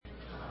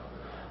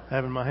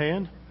have in my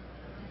hand.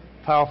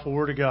 Powerful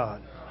Word of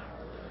God.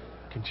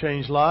 Can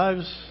change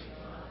lives,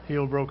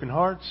 heal broken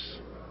hearts,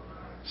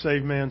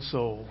 save man's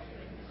soul.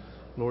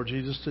 Lord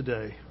Jesus,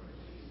 today,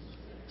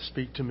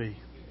 speak to me.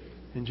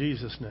 In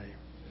Jesus' name.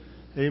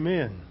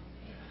 Amen.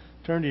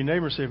 Turn to your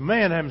neighbor and say,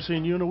 man, I haven't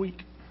seen you in a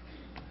week.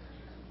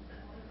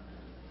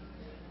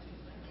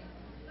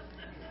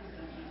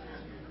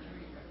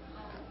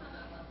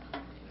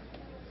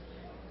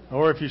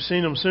 Or if you've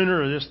seen them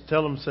sooner, just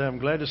tell them, say, I'm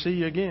glad to see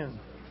you again.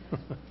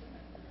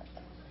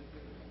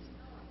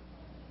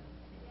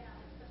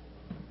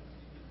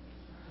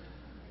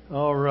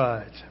 All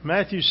right.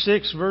 Matthew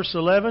 6, verse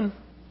 11.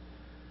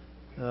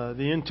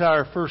 The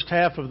entire first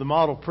half of the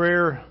model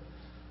prayer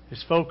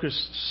is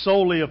focused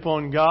solely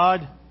upon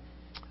God.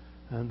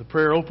 And the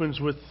prayer opens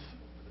with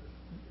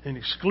an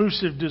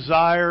exclusive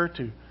desire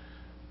to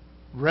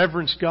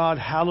reverence God.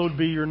 Hallowed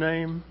be your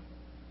name.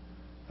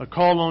 A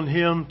call on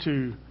Him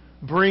to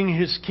bring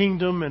His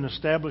kingdom and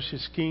establish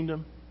His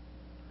kingdom.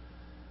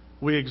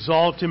 We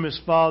exalt Him as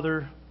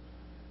Father.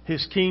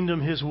 His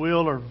kingdom, His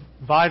will are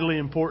vitally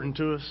important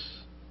to us.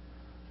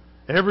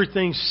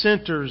 Everything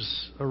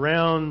centers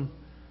around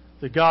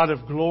the God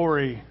of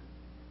glory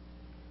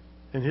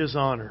and His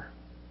honor.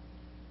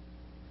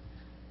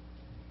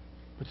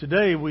 But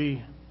today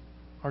we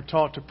are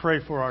taught to pray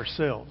for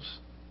ourselves.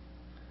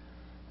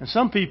 And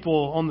some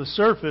people on the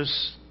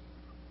surface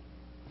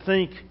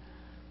think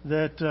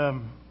that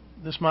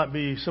this might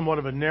be somewhat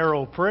of a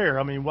narrow prayer.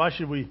 I mean, why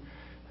should we,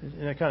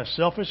 isn't that kind of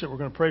selfish that we're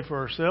going to pray for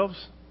ourselves?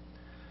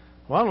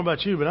 Well, I don't know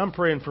about you, but I'm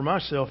praying for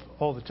myself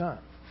all the time.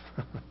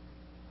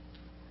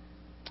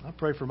 I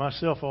pray for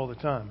myself all the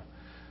time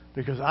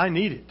because I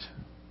need it.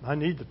 I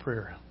need the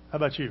prayer. How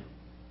about you?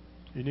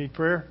 You need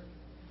prayer?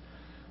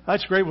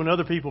 That's great when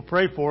other people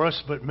pray for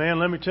us, but man,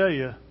 let me tell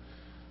you,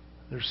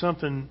 there's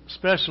something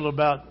special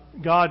about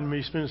God and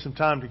me spending some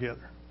time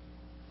together.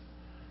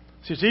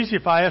 See, it's easy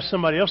if I ask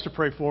somebody else to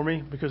pray for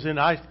me because then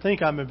I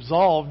think I'm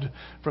absolved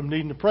from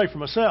needing to pray for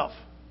myself.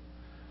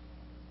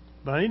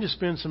 But I need to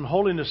spend some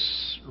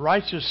holiness,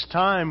 righteous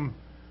time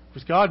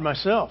with God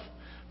myself.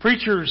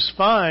 Preachers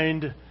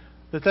find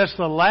that that's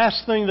the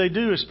last thing they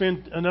do is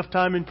spend enough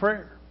time in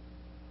prayer.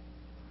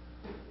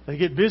 They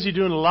get busy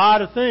doing a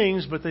lot of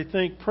things, but they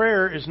think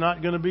prayer is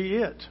not going to be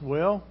it.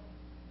 Well,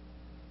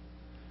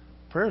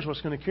 prayer is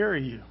what's going to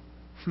carry you.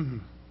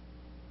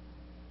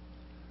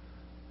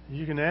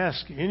 You can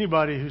ask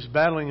anybody who's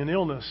battling an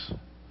illness.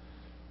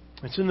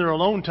 It's in their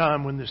alone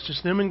time when it's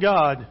just them and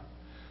God,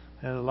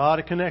 and a lot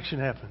of connection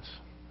happens.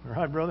 All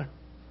right, brother?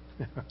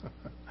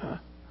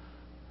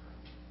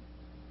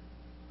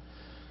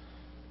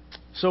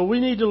 So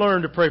we need to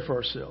learn to pray for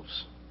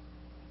ourselves.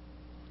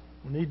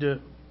 We need to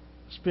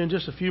spend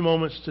just a few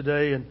moments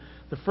today. And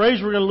the phrase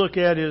we're going to look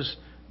at is,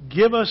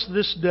 give us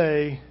this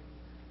day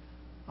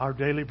our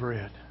daily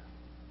bread.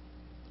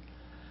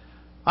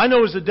 I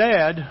know as a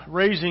dad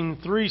raising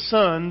 3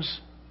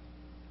 sons,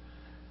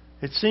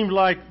 it seemed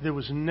like there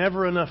was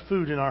never enough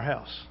food in our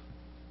house.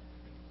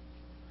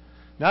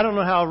 Now, I don't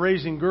know how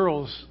raising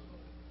girls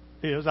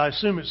is. I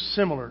assume it's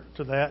similar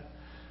to that.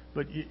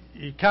 But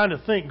you kind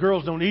of think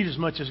girls don't eat as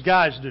much as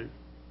guys do.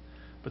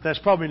 But that's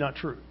probably not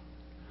true.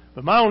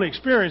 But my only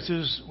experience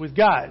is with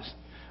guys.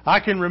 I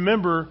can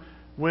remember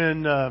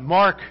when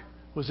Mark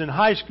was in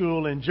high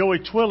school and Joey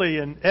Twilley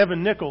and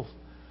Evan Nichols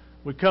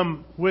would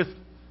come with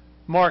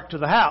Mark to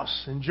the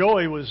house. And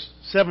Joey was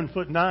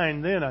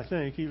 7'9" then, I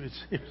think. He was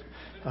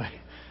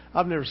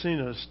I've never seen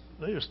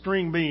a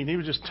string bean. He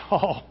was just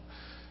tall.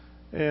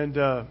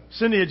 And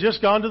Cindy had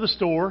just gone to the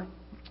store,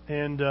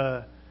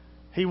 and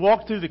he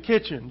walked through the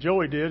kitchen,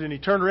 Joey did, and he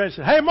turned around and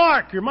said, "Hey,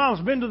 Mark, your mom's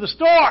been to the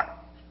store."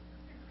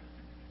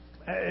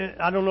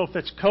 I don't know if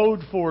that's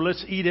code for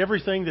let's eat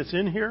everything that's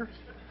in here,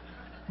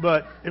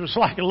 but it was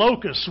like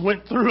locusts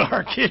went through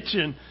our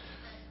kitchen.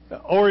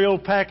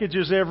 Oreo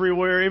packages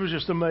everywhere. It was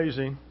just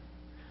amazing.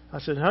 I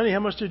said, "Honey,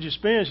 how much did you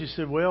spend?" She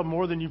said, "Well,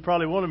 more than you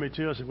probably wanted me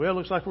to." I said, "Well, it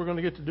looks like we're going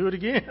to get to do it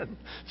again."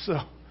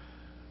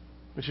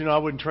 But I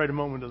wouldn't trade a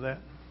moment of that.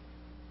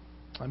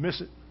 I miss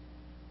it.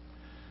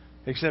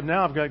 Except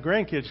now I've got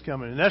grandkids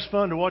coming, and that's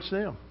fun to watch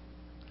them.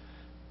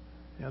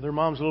 Yeah, their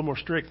mom's a little more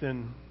strict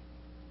than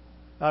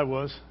I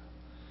was.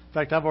 In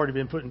fact, I've already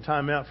been putting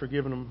time out for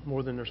giving them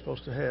more than they're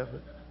supposed to have.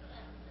 But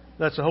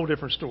that's a whole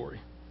different story.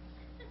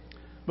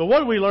 But what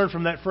do we learn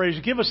from that phrase?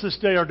 Give us this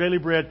day our daily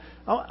bread.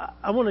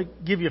 I want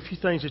to give you a few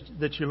things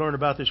that you learn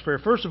about this prayer.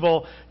 First of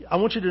all, I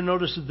want you to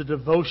notice the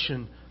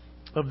devotion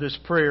of this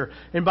prayer.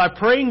 And by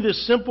praying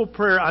this simple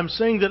prayer, I'm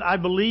saying that I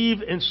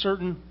believe in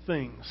certain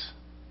things.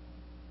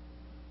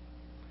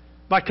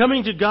 By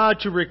coming to God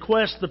to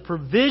request the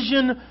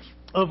provision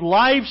of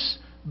life's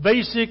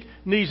basic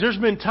needs. There's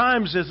been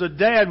times as a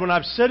dad when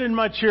I've sat in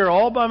my chair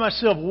all by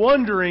myself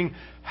wondering,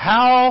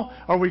 how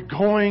are we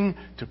going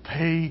to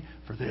pay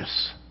for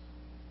this?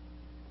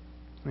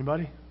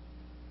 Anybody?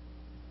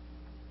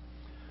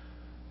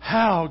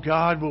 How,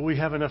 God, will we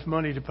have enough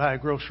money to buy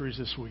groceries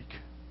this week?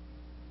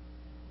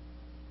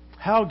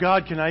 How,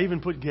 God, can I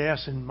even put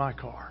gas in my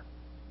car?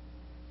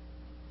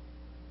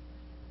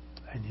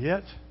 And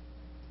yet,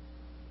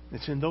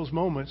 It's in those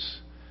moments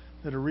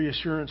that a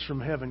reassurance from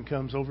heaven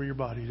comes over your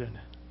body, doesn't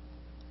it?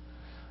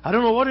 I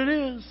don't know what it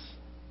is.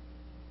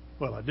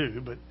 Well, I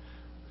do, but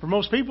for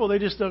most people, they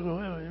just don't go,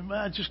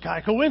 well, it's just kind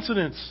of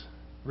coincidence.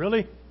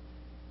 Really?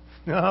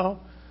 No.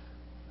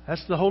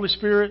 That's the Holy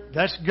Spirit.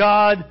 That's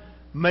God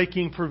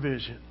making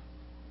provision.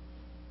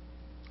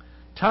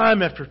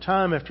 Time after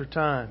time after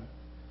time.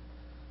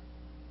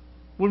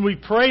 When we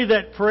pray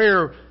that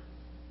prayer,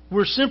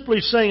 we're simply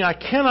saying, I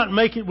cannot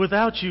make it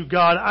without you,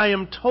 God. I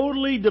am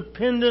totally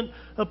dependent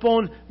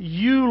upon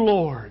you,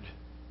 Lord.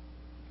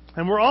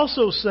 And we're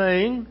also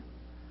saying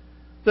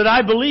that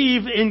I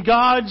believe in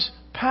God's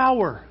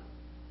power.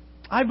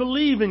 I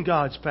believe in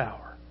God's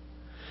power.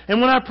 And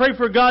when I pray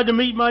for God to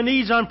meet my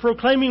needs, I'm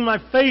proclaiming my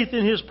faith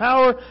in His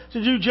power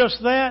to do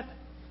just that.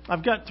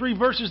 I've got 3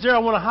 verses there. I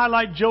want to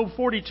highlight Job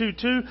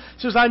 42:2. It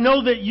says, I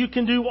know that you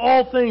can do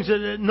all things,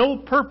 that no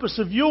purpose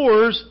of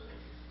yours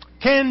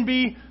can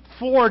be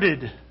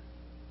thwarted.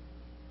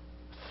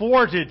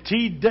 Thwarted.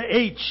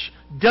 T-H-W-A-R-T-E-D.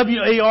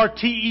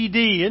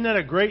 Isn't that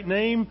a great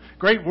name?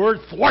 Great word.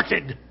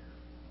 Thwarted.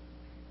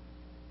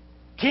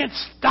 Can't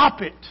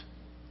stop it.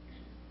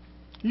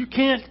 You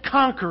can't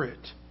conquer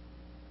it.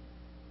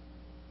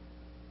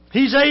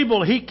 He's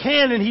able, He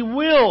can, and He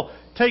will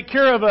take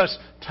care of us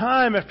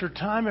time after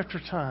time after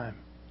time.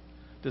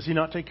 Does He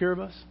not take care of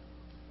us?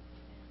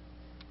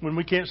 When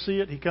we can't see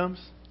it, He comes.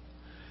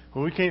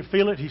 When we can't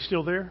feel it, He's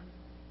still there.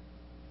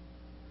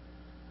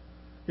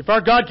 If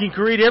our God can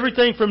create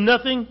everything from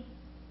nothing,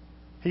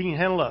 He can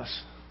handle us.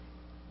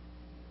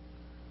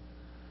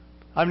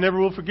 I never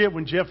will forget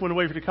when Jeff went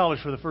away to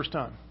college for the first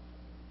time.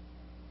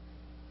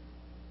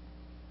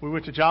 We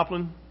went to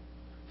Joplin,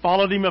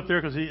 followed him up there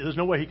because there's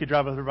no way he could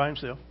drive up there by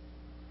himself.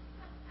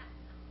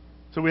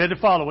 So we had to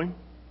follow him.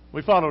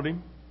 We followed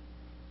him.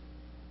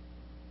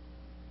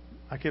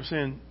 I kept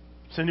saying,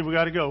 Cindy, we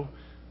got to go.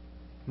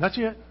 Not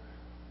yet.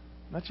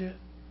 Not yet.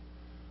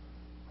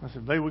 I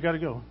said, babe, we got to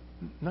go.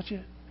 Not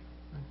yet.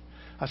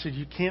 I said,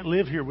 you can't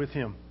live here with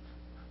him.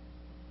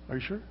 Are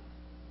you sure?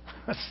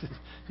 I said,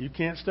 you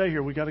can't stay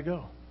here. We got to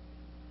go.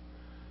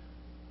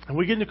 And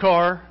we get in the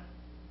car,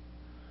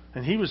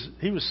 and he was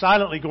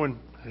silently going,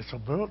 it's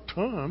about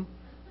time.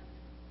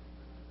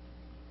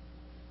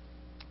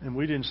 And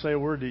we didn't say a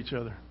word to each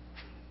other.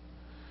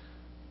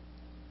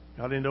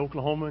 Got into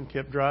Oklahoma and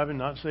kept driving,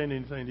 not saying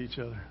anything to each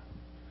other.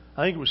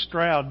 I think it was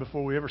Stroud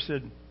before we ever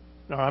said,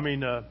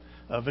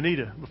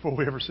 Veneta before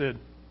we ever said,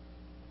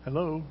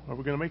 hello, are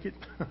we going to make it?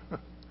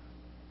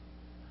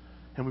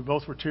 And we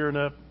both were tearing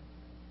up.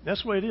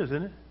 That's the way it is,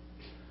 isn't it?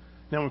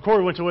 Now, when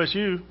Corey went to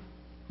OSU,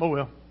 oh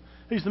well,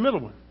 he's the middle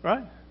one,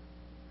 right?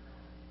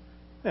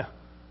 Yeah.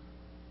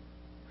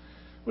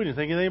 We didn't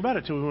think anything about it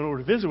until we went over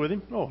to visit with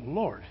him. Oh,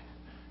 Lord.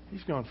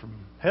 He's gone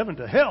from heaven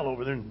to hell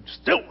over there in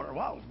Stillwater.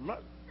 Wow.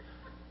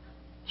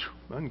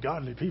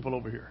 Ungodly people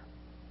over here.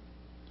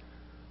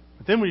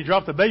 But then when you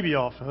drop the baby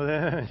off,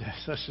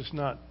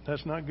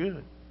 that's not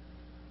good.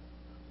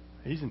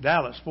 He's in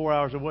Dallas, 4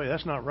 hours away.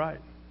 That's not right.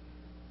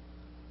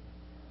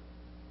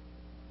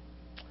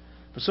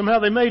 But somehow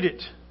they made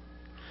it.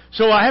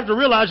 So I have to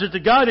realize that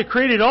the God that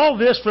created all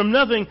this from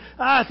nothing,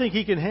 I think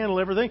He can handle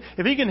everything.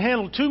 If He can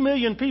handle 2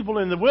 million people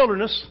in the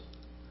wilderness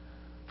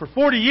for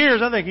 40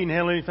 years, I think He can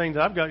handle anything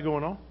that I've got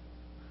going on.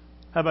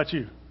 How about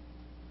you?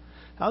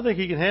 I think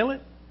He can handle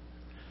it.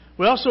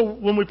 We also,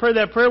 when we pray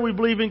that prayer, we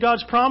believe in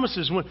God's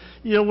promises. When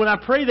I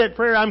pray that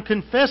prayer, I'm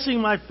confessing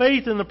my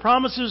faith in the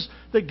promises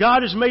that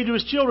God has made to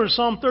His children.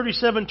 Psalm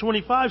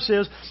 37:25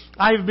 says,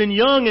 I have been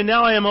young and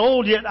now I am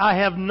old, yet I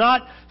have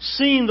not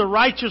seen the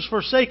righteous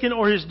forsaken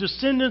or his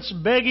descendants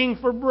begging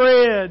for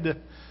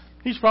bread.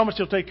 He's promised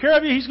He'll take care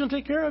of you. He's going to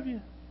take care of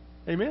you.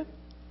 Amen?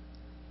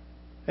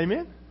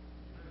 Amen?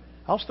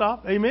 I'll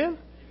stop. Amen?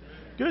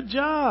 Good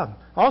job.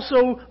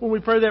 Also, when we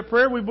pray that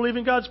prayer, we believe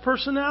in God's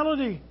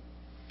personality.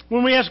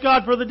 When we ask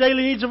God for the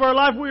daily needs of our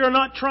life, we are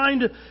not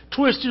trying to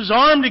twist His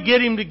arm to get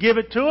Him to give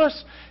it to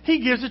us.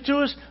 He gives it to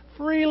us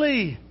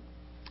freely.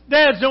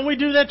 Dads, don't we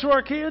do that to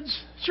our kids?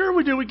 Sure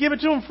we do. We give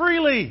it to them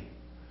freely.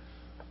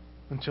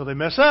 Until they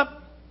mess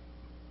up.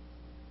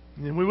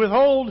 And then we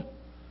withhold.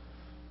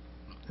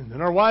 And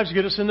then our wives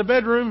get us in the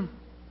bedroom.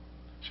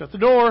 Shut the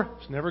door.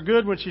 It's never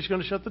good when she's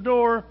going to shut the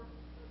door.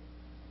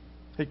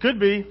 It could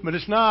be, but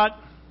it's not.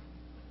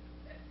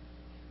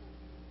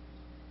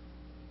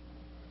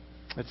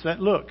 It's that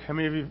look. How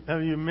many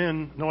of you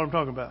men know what I'm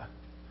talking about?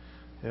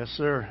 Yes,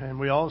 sir. And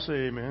we all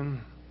say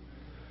amen.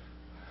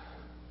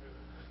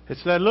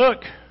 It's that look.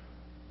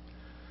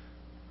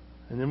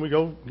 And then we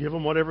go give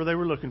them whatever they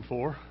were looking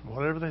for,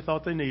 whatever they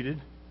thought they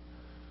needed.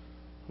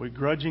 We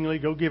grudgingly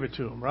go give it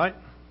to them, right?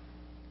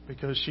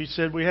 Because she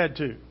said we had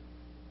to.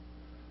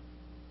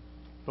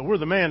 But we're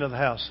the man of the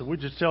house, so we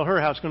just tell her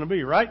how it's going to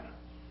be, right?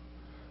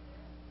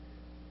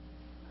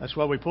 That's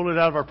why we pull it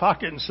out of our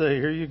pocket and say,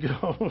 here you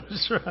go.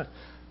 That's right.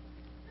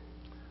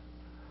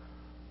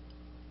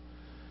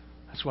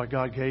 That's why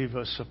God gave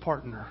us a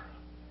partner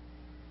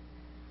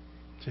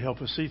to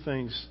help us see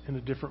things in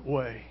a different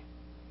way.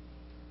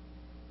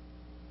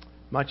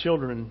 My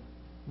children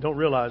don't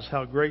realize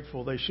how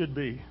grateful they should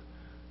be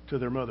to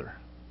their mother.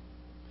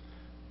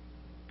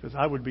 Because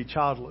I would be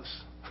childless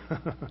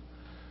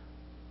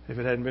if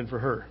it hadn't been for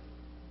her.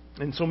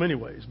 In so many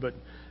ways, but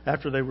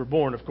after they were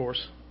born, of course.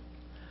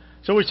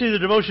 So we see the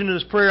devotion to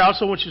this prayer. I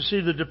also want you to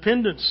see the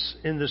dependence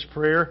in this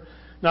prayer.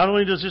 Not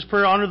only does this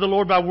prayer honor the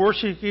Lord by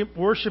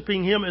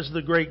worshiping Him as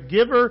the great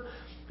giver,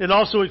 it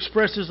also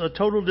expresses a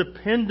total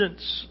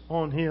dependence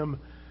on Him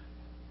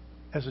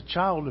as a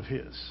child of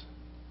His.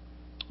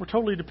 We're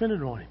totally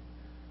dependent on Him.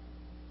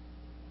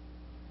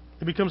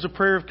 It becomes a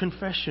prayer of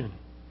confession.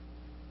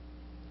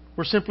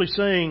 We're simply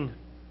saying,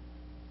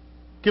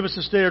 give us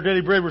this day our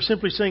daily bread. We're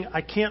simply saying,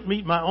 I can't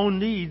meet my own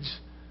needs,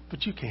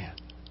 but you can.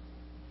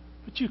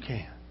 But you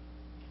can.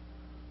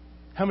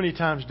 How many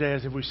times,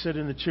 dads, have we sat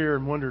in the chair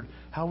and wondered,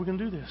 how are we going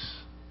to do this?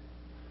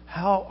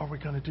 How are we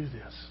going to do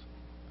this?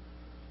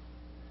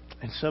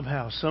 And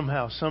somehow,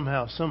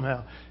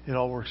 it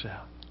all works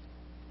out.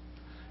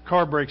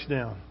 Car breaks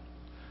down.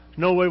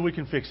 No way we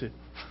can fix it.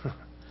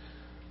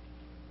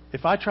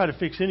 If I try to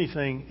fix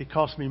anything, it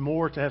costs me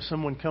more to have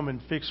someone come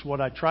and fix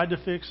what I tried to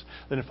fix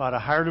than if I'd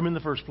have hired them in the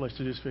first place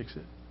to just fix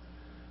it.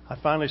 I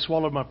finally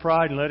swallowed my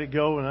pride and let it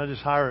go, and I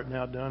just hire it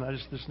now done.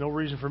 There's no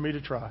reason for me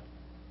to try.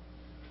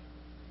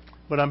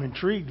 But I'm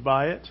intrigued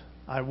by it.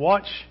 I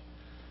watch,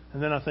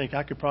 and then I think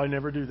I could probably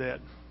never do that.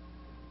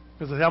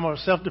 Because I'm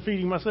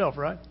self-defeating myself,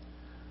 right?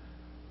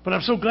 But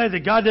I'm so glad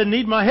that God doesn't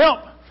need my help.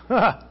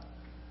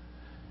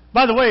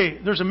 By the way,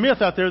 there's a myth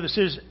out there that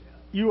says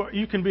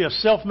you can be a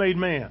self-made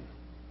man.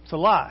 It's a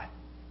lie.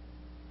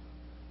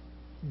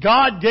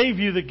 God gave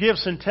you the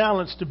gifts and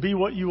talents to be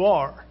what you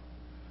are.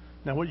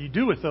 Now, what you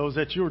do with those,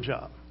 that's your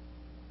job.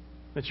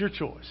 That's your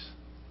choice.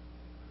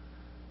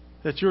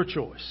 That's your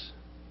choice.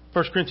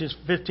 1 Corinthians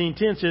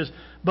 15:10 says,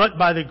 but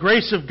by the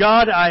grace of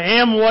God, I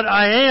am what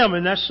I am.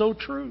 And that's so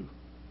true.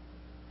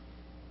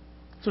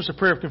 So it's a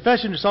prayer of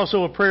confession. It's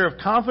also a prayer of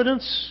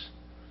confidence.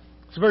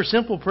 It's a very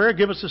simple prayer.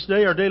 Give us this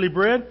day our daily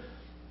bread.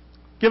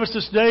 Give us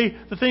this day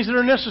the things that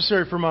are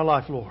necessary for my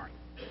life, Lord.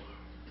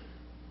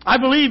 I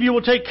believe you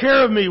will take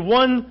care of me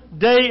one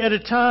day at a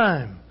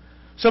time.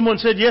 Someone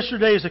said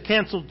yesterday is a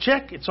canceled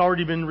check. It's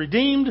already been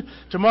redeemed.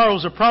 Tomorrow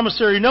is a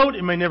promissory note.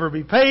 It may never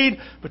be paid.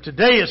 But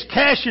today is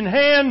cash in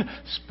hand.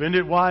 Spend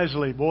it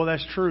wisely. Boy,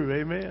 that's true.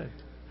 Amen.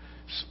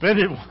 Spend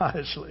it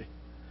wisely.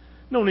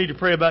 No need to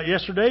pray about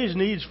yesterday's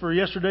needs, for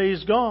yesterday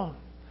is gone.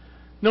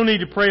 No need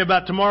to pray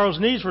about tomorrow's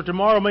needs, for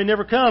tomorrow may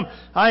never come.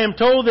 I am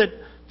told that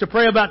to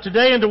pray about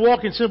today and to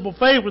walk in simple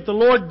faith with the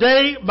Lord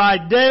day by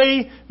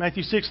day.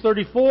 Matthew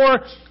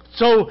 6:34.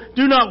 So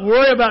do not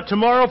worry about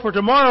tomorrow, for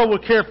tomorrow will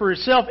care for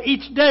itself.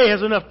 Each day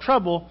has enough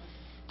trouble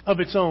of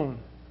its own.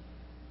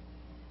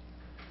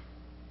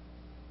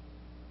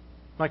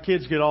 My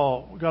kids got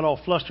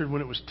all flustered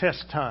when it was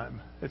test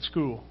time at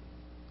school.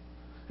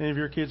 Any of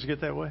your kids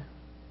get that way?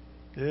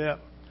 Yeah.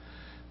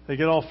 They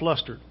get all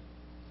flustered.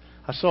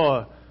 I saw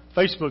a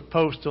Facebook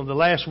post on the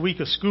last week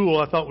of school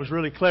I thought was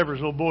really clever.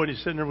 His little boy, he's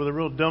sitting there with a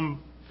real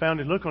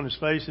dumbfounded look on his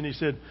face, and he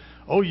said,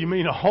 oh, you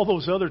mean all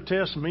those other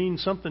tests mean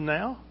something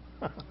now?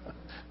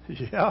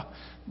 Yeah,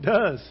 it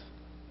does.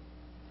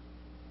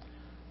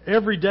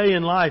 Every day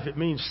in life it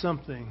means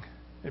something.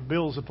 It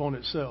builds upon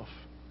itself.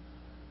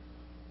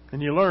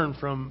 And you learn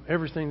from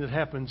everything that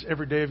happens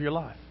every day of your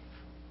life.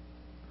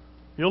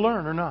 You'll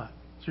learn or not.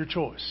 It's your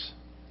choice.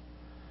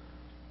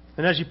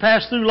 And as you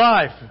pass through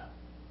life,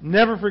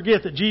 never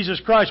forget that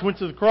Jesus Christ went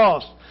to the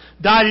cross,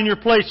 died in your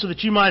place so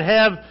that you might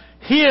have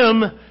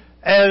Him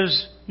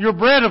as your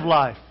bread of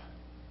life,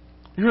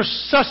 your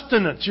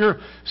sustenance, your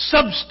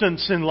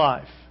substance in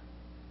life.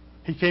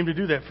 He came to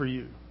do that for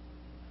you.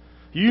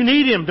 You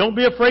need Him. Don't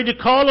be afraid to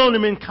call on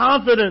Him in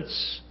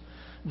confidence.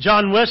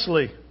 John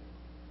Wesley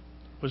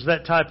was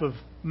that type of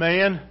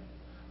man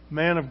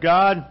of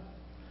God.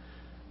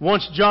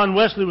 Once John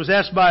Wesley was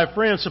asked by a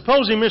friend,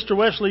 supposing, Mr.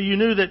 Wesley, you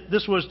knew that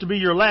this was to be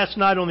your last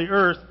night on the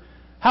earth,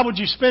 how would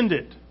you spend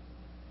it?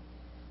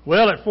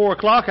 Well, at 4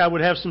 o'clock I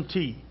would have some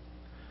tea.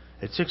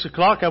 At 6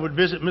 o'clock I would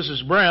visit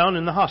Mrs. Brown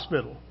in the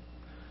hospital.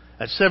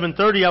 At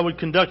 7:30 I would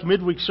conduct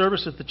midweek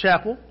service at the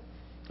chapel.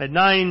 At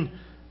 9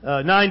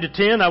 to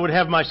 10 I would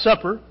have my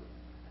supper.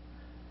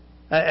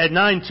 At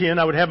 9:10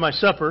 I would have my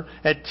supper.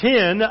 At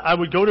 10 I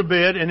would go to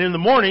bed, and in the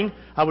morning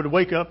I would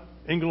wake up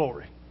in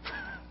glory.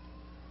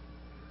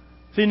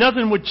 See,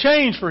 nothing would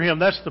change for him.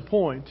 That's the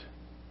point.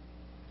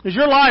 Is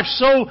your life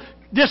so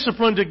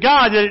disciplined to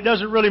God that it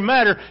doesn't really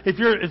matter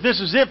if this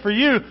is it for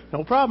you?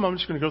 No problem. I'm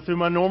just going to go through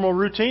my normal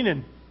routine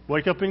and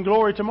wake up in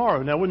glory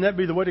tomorrow. Now, wouldn't that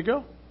be the way to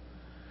go?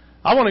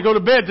 I want to go to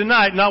bed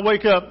tonight and not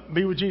wake up and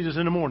be with Jesus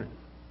in the morning.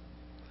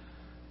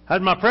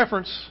 That's my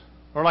preference.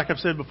 Or like I've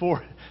said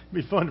before, it'd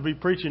be fun to be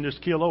preaching,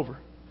 just keel over.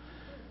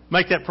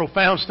 Make that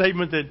profound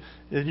statement that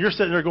you're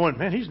sitting there going,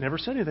 man, he's never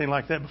said anything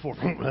like that before.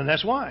 And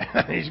that's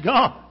why. He's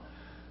gone.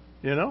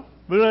 You know?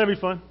 But that'd be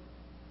fun.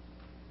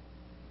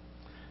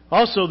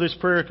 Also, this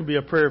prayer can be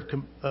a prayer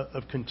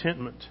of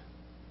contentment.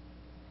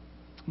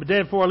 But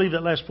Dad, before I leave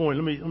that last point,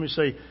 let me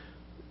say,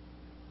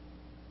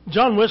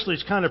 John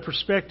Wesley's kind of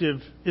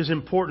perspective is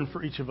important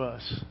for each of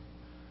us.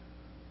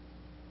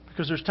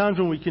 Because there's times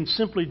when we can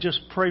simply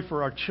just pray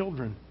for our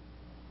children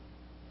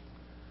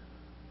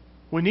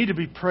We need to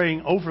be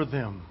praying over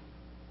them,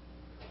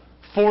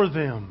 for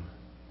them,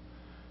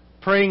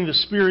 praying the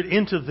Spirit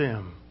into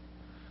them,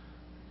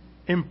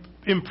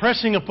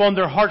 impressing upon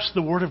their hearts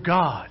the Word of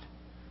God.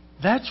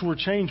 That's where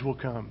change will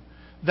come.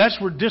 That's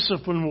where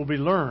discipline will be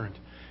learned,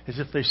 is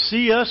if they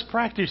see us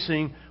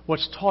practicing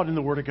what's taught in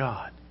the Word of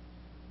God.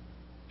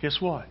 Guess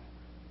what?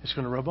 It's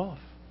going to rub off.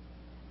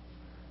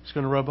 It's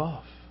going to rub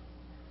off.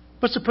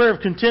 But it's a prayer of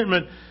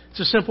contentment. It's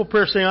a simple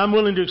prayer saying, I'm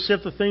willing to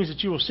accept the things that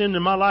you will send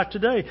in my life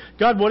today.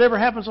 God, whatever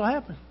happens will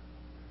happen.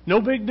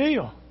 No big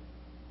deal.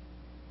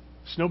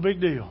 It's no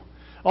big deal.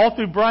 All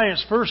through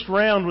Bryant's first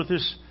round with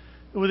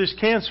his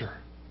cancer,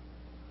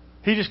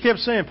 he just kept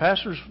saying,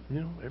 Pastors,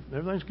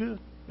 everything's good.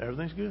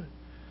 Everything's good.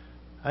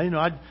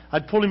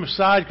 I'd pull him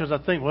aside because I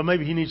think, well,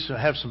 maybe he needs to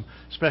have some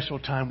special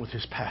time with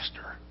his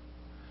pastor.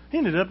 He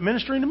ended up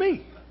ministering to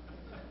me.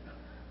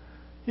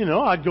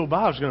 I'd go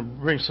by. I was going to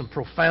bring some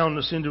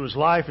profoundness into his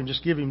life and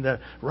just give him the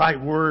right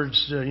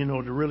words, to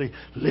really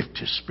lift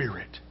his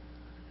spirit.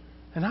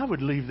 And I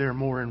would leave there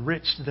more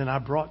enriched than I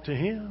brought to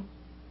him.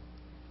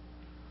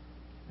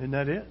 Isn't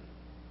that it?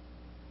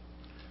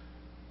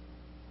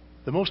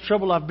 The most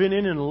trouble I've been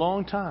in a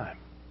long time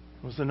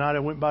was the night I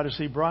went by to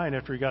see Brian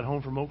after he got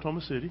home from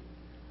Oklahoma City.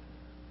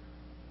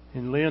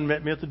 And Lynn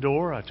met me at the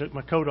door. I took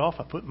my coat off.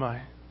 I put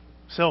my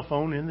cell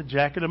phone in the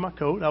jacket of my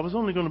coat. I was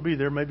only going to be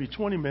there maybe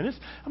 20 minutes.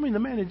 I mean, the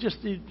man had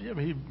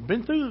he'd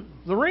been through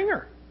the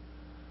ringer.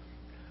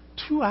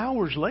 2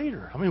 hours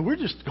later, we're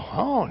just going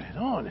on and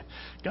on.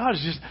 God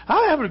is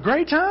I'm having a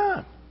great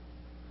time.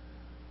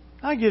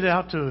 I get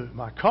out to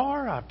my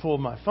car. I pull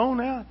my phone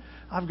out.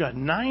 I've got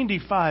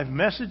 95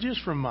 messages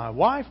from my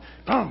wife.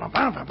 Bum, bum,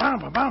 bum, bum,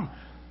 bum, bum.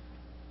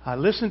 I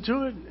listen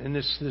to it, and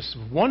this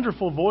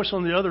wonderful voice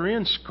on the other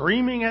end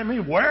screaming at me,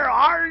 where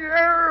are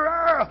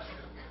you?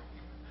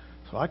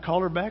 So I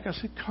called her back. I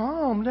said,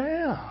 calm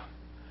down.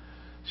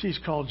 She's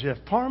called Jeff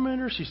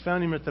Parmenter. She's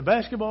found him at the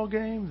basketball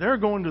game. They're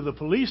going to the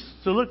police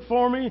to look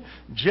for me.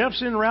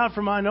 Jeff's en route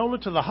from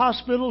Inola to the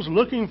hospitals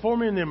looking for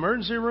me in the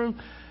emergency room.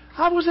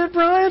 I was at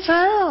Brian's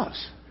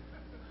house.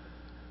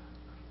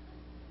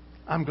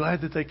 I'm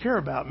glad that they care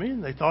about me.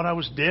 And they thought I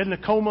was dead in a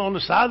coma on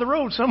the side of the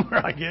road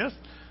somewhere, I guess.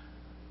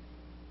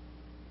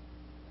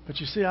 But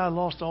you see, I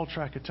lost all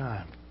track of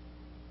time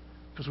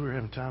because we were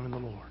having time in the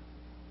Lord.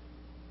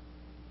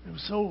 It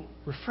was so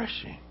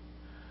refreshing.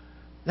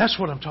 That's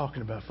what I'm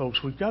talking about, folks.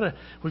 We've got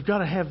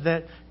to have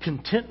that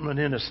contentment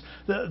in us.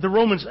 The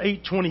Romans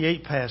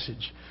 8:28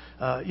 passage,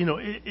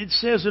 it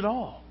says it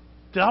all.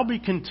 That I'll be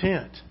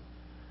content.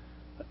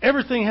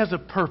 Everything has a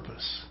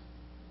purpose.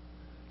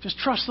 Just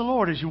trust the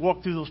Lord as you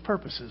walk through those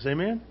purposes.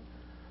 Amen?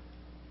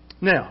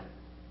 Now,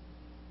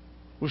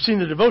 we've seen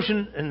the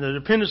devotion and the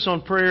dependence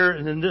on prayer,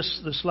 and then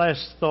this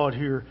last thought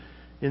here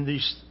in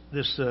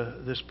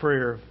this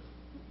prayer,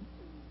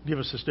 give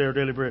us this day our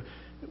daily bread.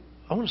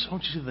 I want you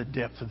to see the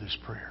depth of this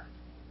prayer.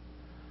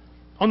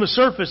 On the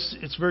surface,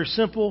 it's very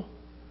simple,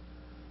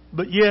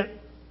 but yet,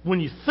 when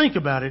you think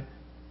about it,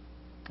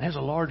 it has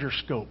a larger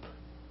scope.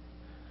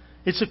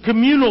 It's a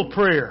communal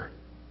prayer.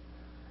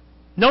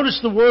 Notice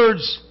the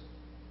words,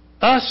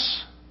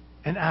 us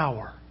and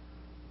our.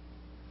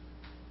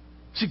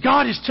 See,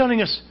 God is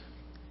telling us,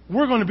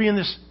 we're going to be in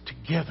this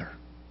together.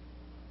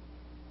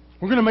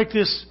 We're going to make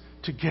this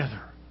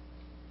together.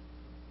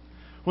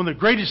 One of the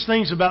greatest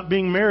things about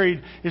being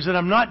married is that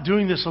I'm not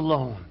doing this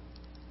alone.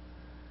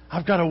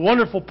 I've got a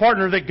wonderful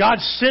partner that God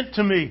sent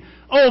to me.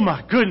 Oh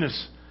my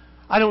goodness.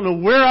 I don't know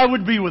where I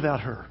would be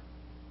without her.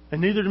 And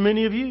neither do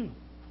many of you.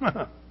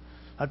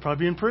 I'd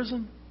probably be in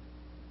prison.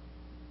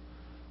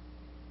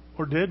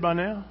 Or dead by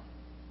now.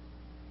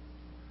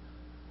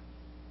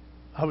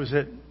 I was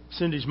at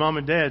Cindy's mom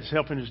and dad's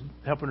helping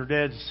her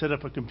dad set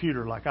up a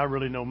computer. Like I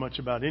really know much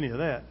about any of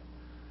that.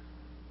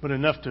 But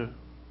enough to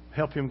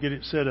help him get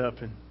it set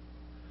up. And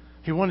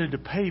he wanted to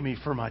pay me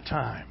for my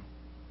time.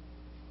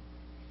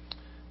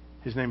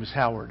 His name is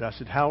Howard. I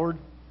said, Howard,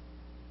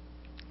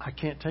 I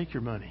can't take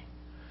your money.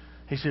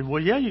 He said,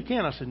 well, yeah, you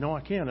can. I said, no,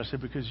 I can't. I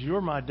said, because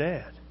you're my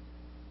dad.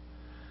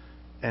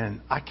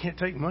 And I can't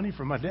take money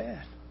from my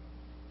dad.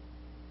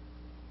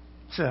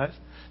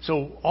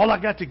 So all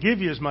I got to give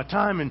you is my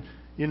time. And,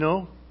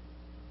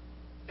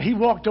 he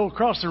walked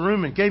across the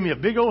room and gave me a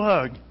big old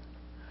hug.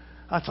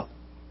 I thought,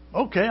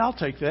 okay, I'll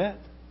take that.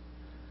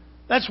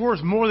 That's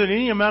worth more than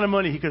any amount of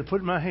money he could have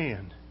put in my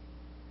hand.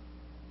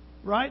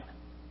 Right?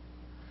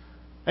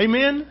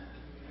 Amen?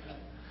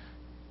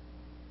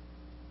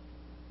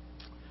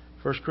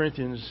 1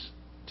 Corinthians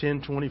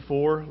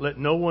 10:24. Let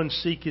no one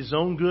seek his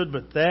own good,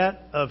 but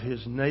that of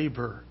his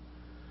neighbor.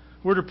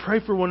 We're to pray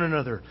for one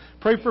another.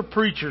 Pray for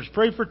preachers.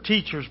 Pray for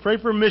teachers.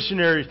 Pray for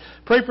missionaries.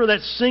 Pray for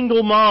that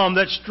single mom,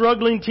 that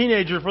struggling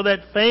teenager, for that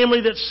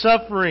family that's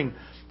suffering.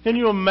 Can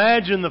you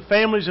imagine the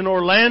families in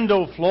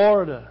Orlando,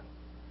 Florida?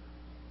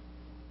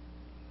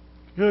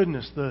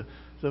 Goodness, the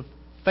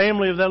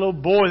family of that little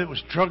boy that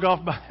was drug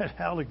off by that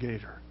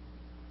alligator.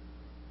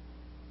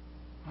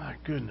 My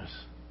goodness.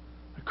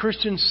 A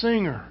Christian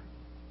singer.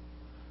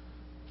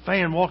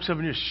 fan walks up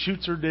and just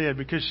shoots her dead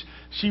because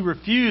she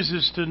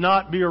refuses to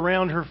not be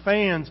around her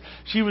fans.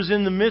 She was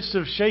in the midst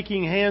of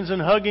shaking hands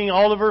and hugging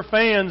all of her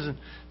fans, and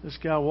this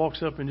guy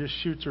walks up and just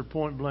shoots her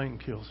point blank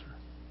and kills her.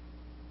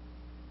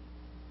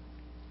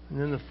 And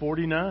then the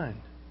 49.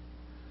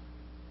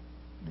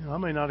 I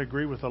may not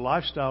agree with the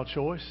lifestyle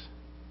choice,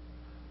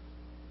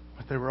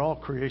 but they were all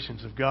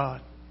creations of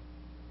God.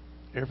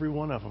 Every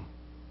one of them.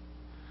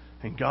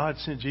 And God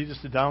sent Jesus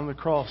to die on the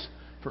cross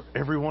for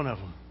every one of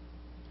them.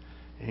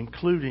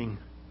 Including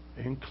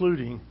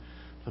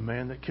the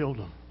man that killed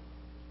him.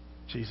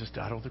 Jesus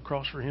died on the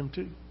cross for him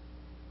too.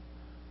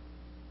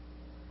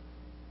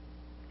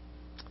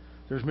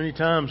 There's many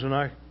times when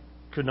I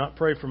could not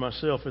pray for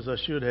myself as I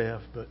should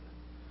have, but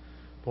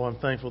boy, I'm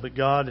thankful that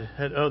God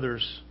had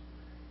others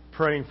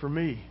praying for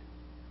me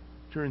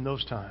during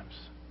those times.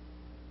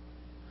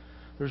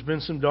 There's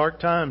been some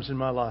dark times in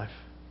my life,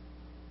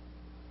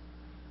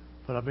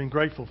 but I've been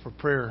grateful for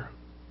prayer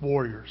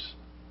warriors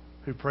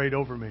who prayed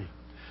over me.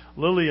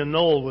 Lillian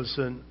Knoll was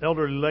an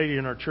elderly lady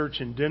in our church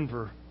in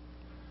Denver.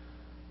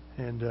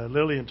 And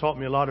Lillian taught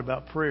me a lot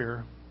about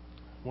prayer.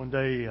 One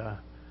day I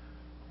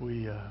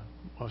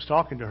was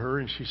talking to her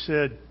and she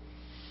said,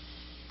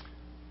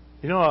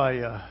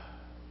 I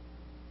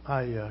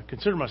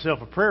consider myself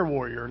a prayer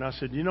warrior. And I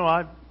said,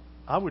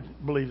 I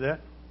would believe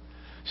that.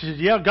 She said,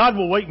 yeah, God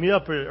will wake me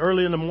up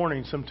early in the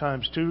morning,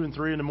 sometimes 2 and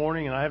 3 in the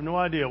morning, and I have no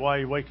idea why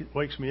He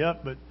wakes me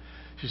up, but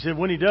she said,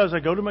 when He does, I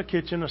go to my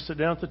kitchen, I sit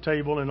down at the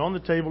table, and on the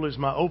table is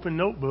my open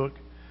notebook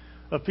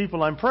of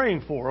people I'm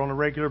praying for on a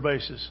regular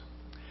basis.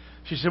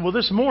 She said, well,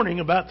 this morning,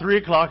 about 3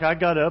 o'clock, I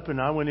got up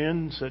and I went in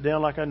and sat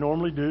down like I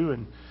normally do,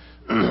 and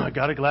I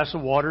got a glass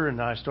of water,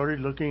 and I started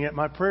looking at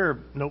my prayer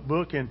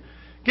notebook, and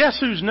guess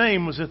whose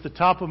name was at the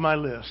top of my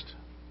list?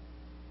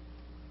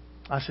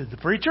 I said, the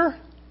preacher?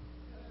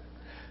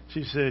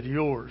 She said,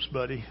 yours,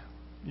 buddy,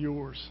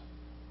 yours.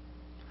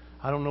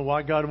 I don't know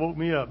why God woke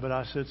me up, but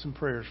I said some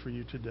prayers for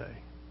you today.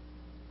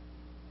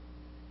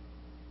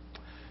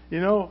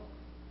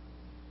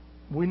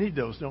 We need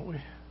those, don't we?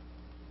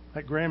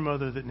 That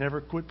grandmother that never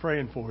quit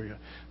praying for you.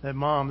 That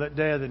mom, that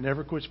dad that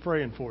never quits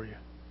praying for you.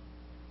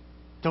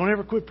 Don't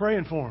ever quit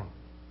praying for them.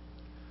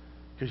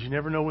 Because you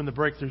never know when the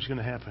breakthrough's going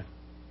to happen.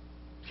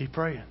 Keep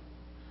praying.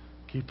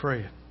 Keep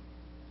praying.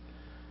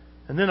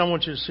 And then I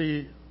want you to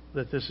see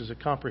that this is a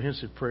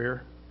comprehensive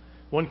prayer.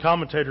 One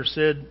commentator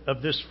said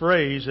of this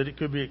phrase that it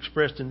could be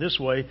expressed in this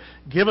way: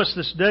 give us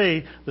this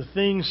day the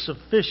things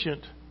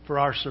sufficient for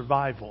our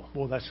survival.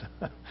 Well, that's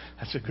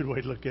a good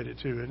way to look at it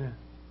too, isn't it?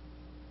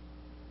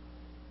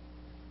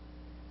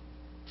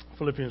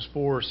 Philippians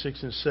 4,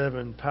 6, and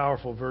 7,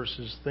 powerful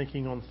verses,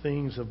 thinking on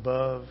things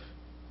above.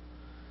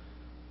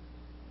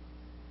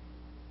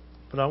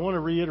 But I want to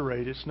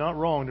reiterate, it's not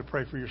wrong to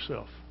pray for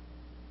yourself.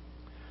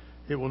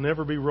 It will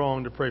never be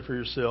wrong to pray for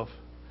yourself.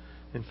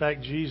 In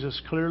fact, Jesus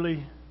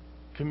clearly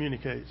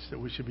communicates that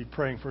we should be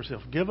praying for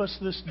ourselves. Give us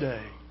this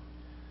day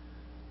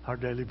our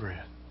daily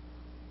bread.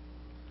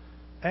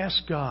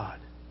 Ask God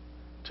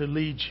to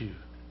lead you.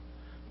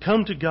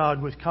 Come to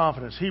God with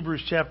confidence.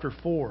 Hebrews chapter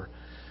 4.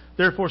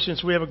 Therefore,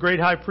 since we have a great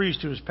high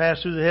priest who has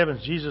passed through the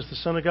heavens, Jesus, the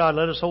Son of God,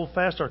 let us hold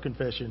fast our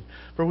confession.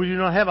 For we do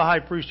not have a high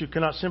priest who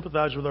cannot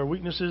sympathize with our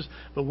weaknesses,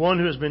 but one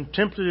who has been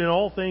tempted in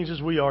all things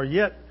as we are,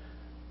 yet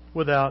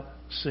without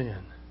sin.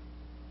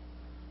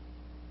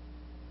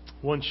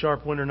 One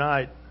sharp winter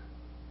night,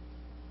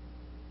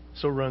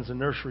 so runs a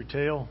nursery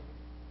tale,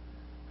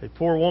 a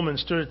poor woman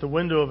stood at the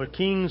window of a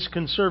king's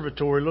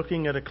conservatory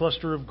looking at a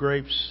cluster of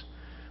grapes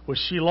which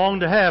she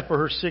longed to have for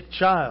her sick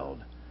child.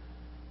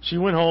 She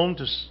went home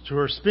to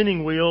her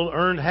spinning wheel,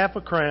 earned half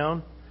a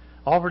crown,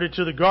 offered it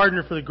to the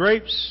gardener for the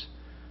grapes.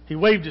 He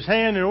waved his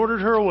hand and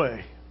ordered her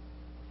away.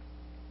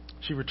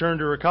 She returned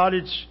to her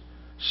cottage,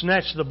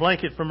 snatched the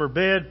blanket from her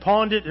bed,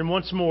 pawned it, and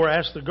once more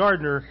asked the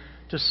gardener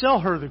to sell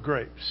her the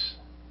grapes,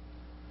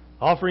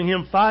 offering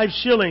him 5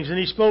 shillings. And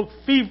he spoke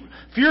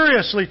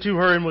furiously to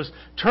her and was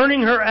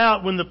turning her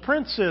out when the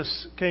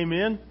princess came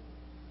in.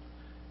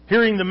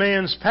 Hearing the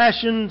man's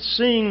passion,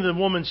 seeing the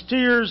woman's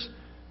tears,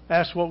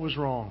 asked what was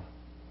wrong.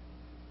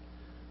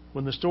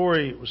 When the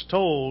story was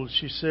told,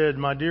 she said,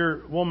 "My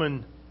dear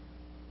woman,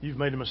 you've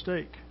made a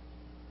mistake.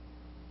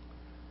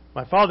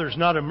 My father's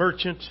not a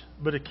merchant,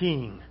 but a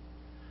king.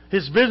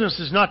 His business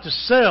is not to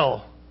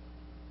sell,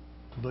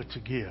 but to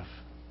give."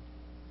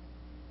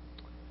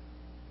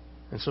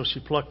 And so she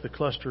plucked the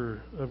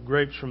cluster of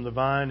grapes from the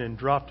vine and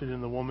dropped it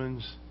in the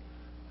woman's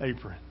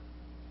apron.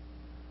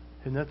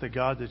 Isn't that the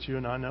God that you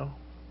and I know?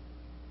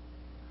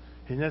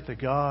 Isn't that the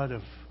God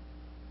of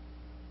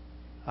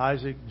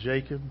Isaac,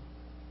 Jacob?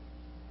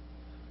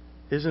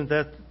 Isn't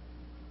that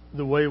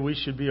the way we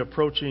should be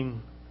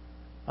approaching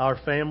our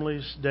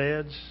families,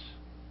 dads?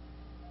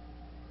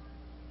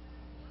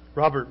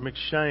 Robert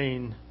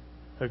McShane,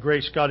 a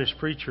great Scottish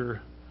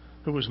preacher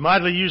who was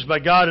mightily used by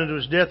God unto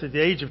his death at the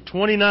age of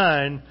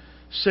 29,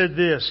 said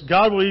this: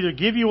 God will either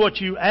give you what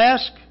you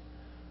ask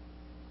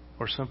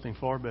or something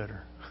far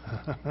better.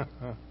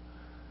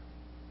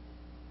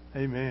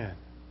 Amen.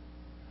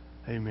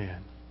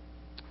 Amen.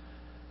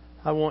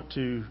 I want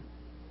to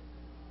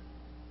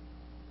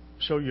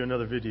show you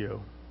another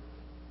video.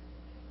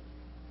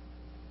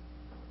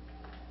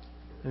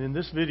 And in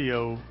this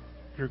video,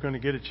 you're going to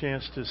get a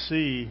chance to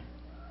see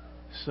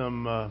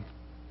something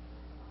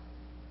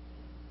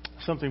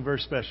very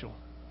special.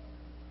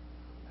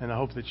 And I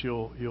hope that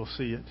you'll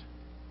see it.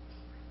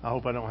 I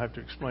hope I don't have to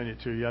explain it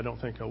to you. I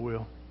don't think I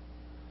will.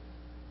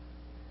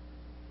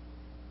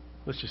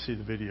 Let's just see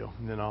the video,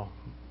 and then I'll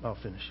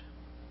finish.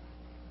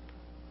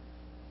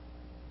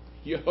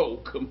 Yo,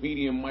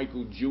 comedian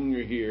Michael Jr.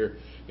 here.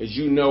 As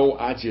you know,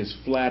 I just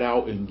flat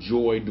out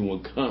enjoy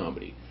doing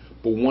comedy.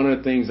 But one of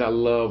the things I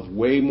love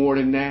way more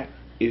than that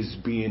is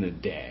being a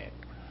dad.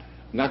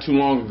 Not too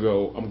long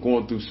ago, I'm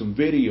going through some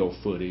video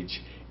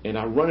footage, and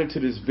I run into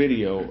this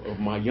video of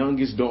my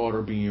youngest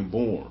daughter being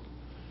born.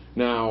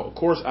 Now, of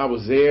course, I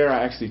was there.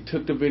 I actually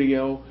took the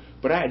video,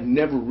 but I had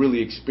never really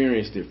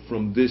experienced it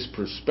from this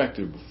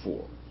perspective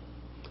before.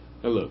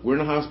 Now, look, we're in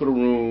the hospital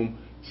room.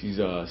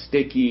 She's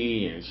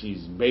sticky, and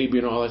she's baby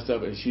and all that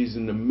stuff, and she's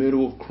in the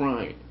middle of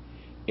crying.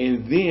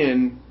 And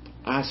then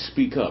I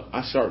speak up.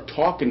 I start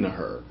talking to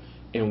her,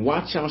 and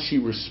watch how she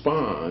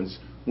responds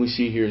when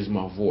she hears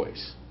my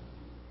voice.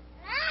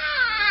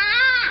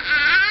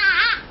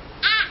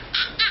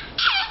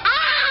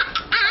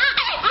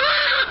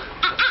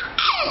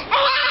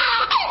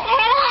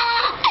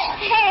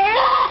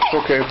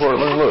 It's okay,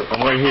 Portland. Look,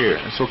 I'm right here.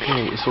 It's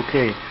okay. It's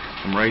okay.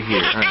 I'm right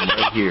here. I'm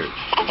right here.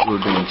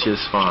 We're doing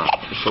just fine.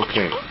 It's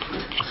okay.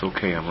 It's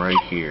okay. I'm right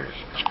here.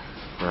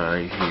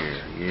 Right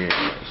here.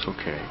 Yeah. It's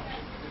okay.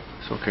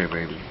 It's okay,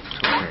 baby. It's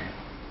okay.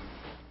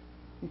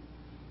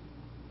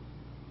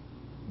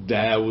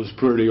 That was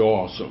pretty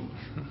awesome.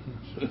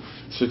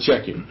 So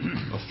check it.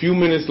 A few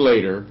minutes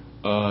later,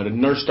 the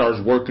nurse starts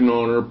working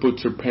on her,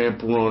 puts her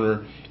pamper on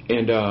her,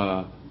 and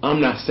I'm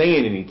not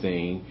saying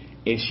anything,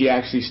 and she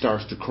actually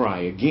starts to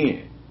cry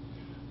again.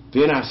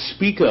 Then I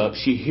speak up,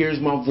 she hears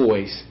my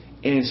voice,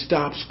 and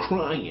stops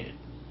crying.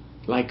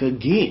 Like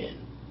again.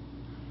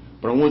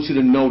 But I want you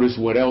to notice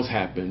what else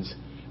happens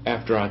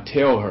after I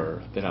tell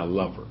her that I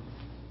love her.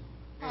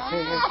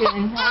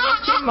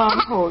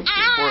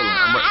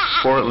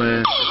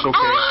 Portland, it's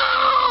okay.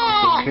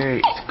 It's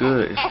okay. It's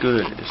good. It's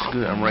good. It's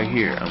good. I'm right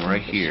here. I'm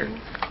right here.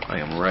 I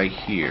am right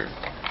here.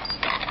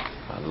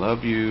 I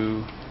love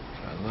you.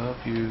 I love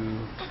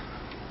you.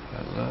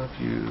 I love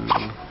you.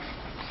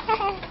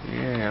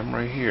 Yeah, I'm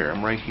right here.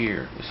 I'm right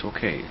here. It's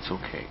okay. It's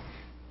okay.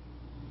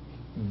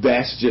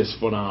 That's just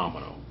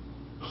phenomenal.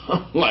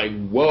 I'm like,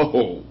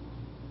 whoa.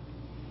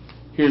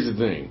 Here's the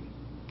thing.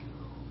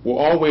 We'll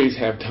always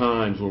have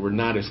times where we're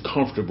not as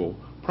comfortable,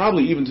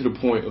 probably even to the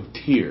point of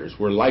tears,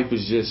 where life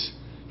is just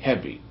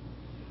heavy.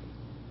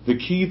 The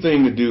key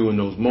thing to do in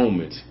those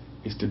moments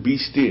is to be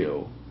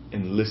still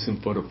and listen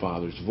for the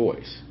Father's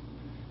voice,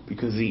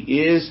 because He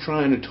is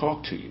trying to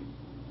talk to you.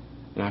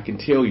 And I can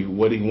tell you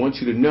what He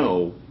wants you to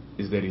know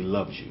is that He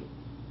loves you.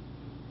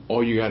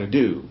 All you got to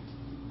do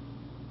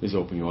is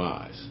open your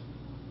eyes.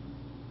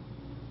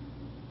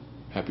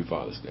 Happy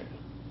Father's Day.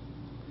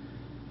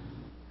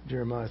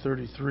 Jeremiah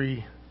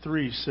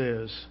 33:3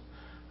 says,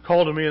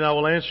 "Call to me and I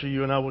will answer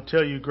you, and I will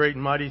tell you great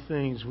and mighty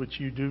things which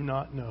you do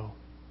not know."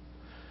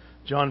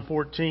 John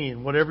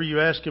 14, "Whatever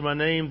you ask in my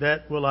name,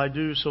 that will I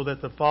do, so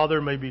that the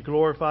Father may be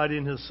glorified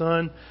in His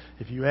Son.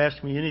 If you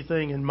ask me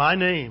anything in my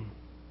name,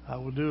 I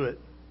will do it."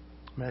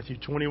 Matthew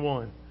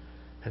 21,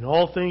 "And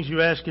all things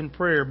you ask in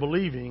prayer,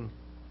 believing,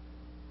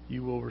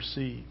 you will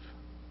receive."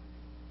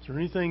 Is there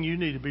anything you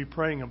need to be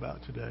praying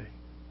about today?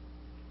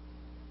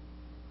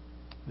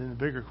 Then the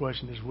bigger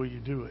question is, will you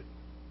do it?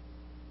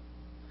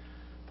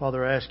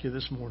 Father, I ask you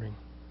this morning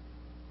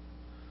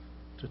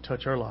to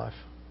touch our life,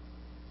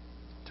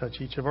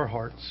 touch each of our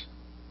hearts,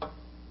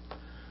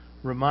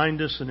 remind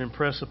us and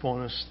impress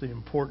upon us the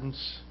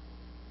importance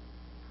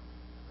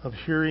of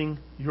hearing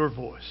your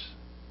voice.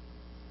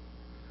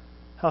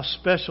 How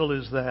special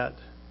is that,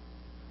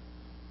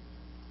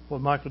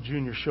 what Michael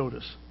Jr. showed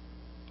us?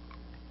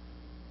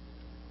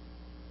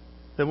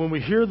 That when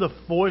we hear the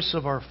voice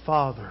of our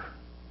Father,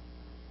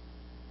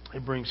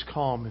 it brings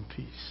calm and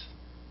peace.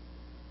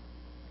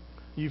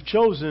 You've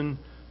chosen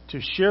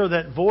to share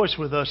that voice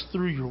with us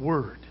through your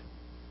word.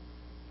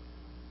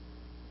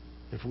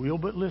 If we'll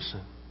but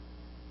listen,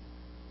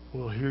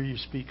 we'll hear you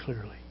speak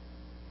clearly.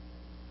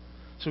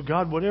 So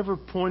God, whatever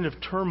point of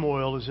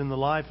turmoil is in the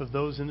life of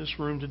those in this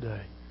room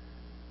today,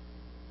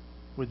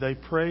 would they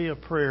pray a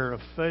prayer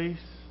of faith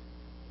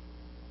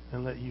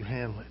and let you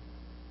handle it?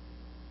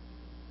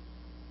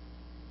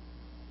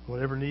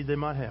 Whatever need they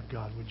might have,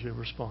 God, would you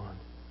respond?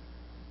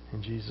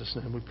 In Jesus'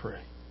 name we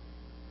pray.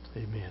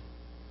 Amen.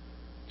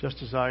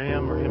 Just as I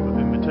am, or hymn of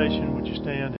invitation, would you stand?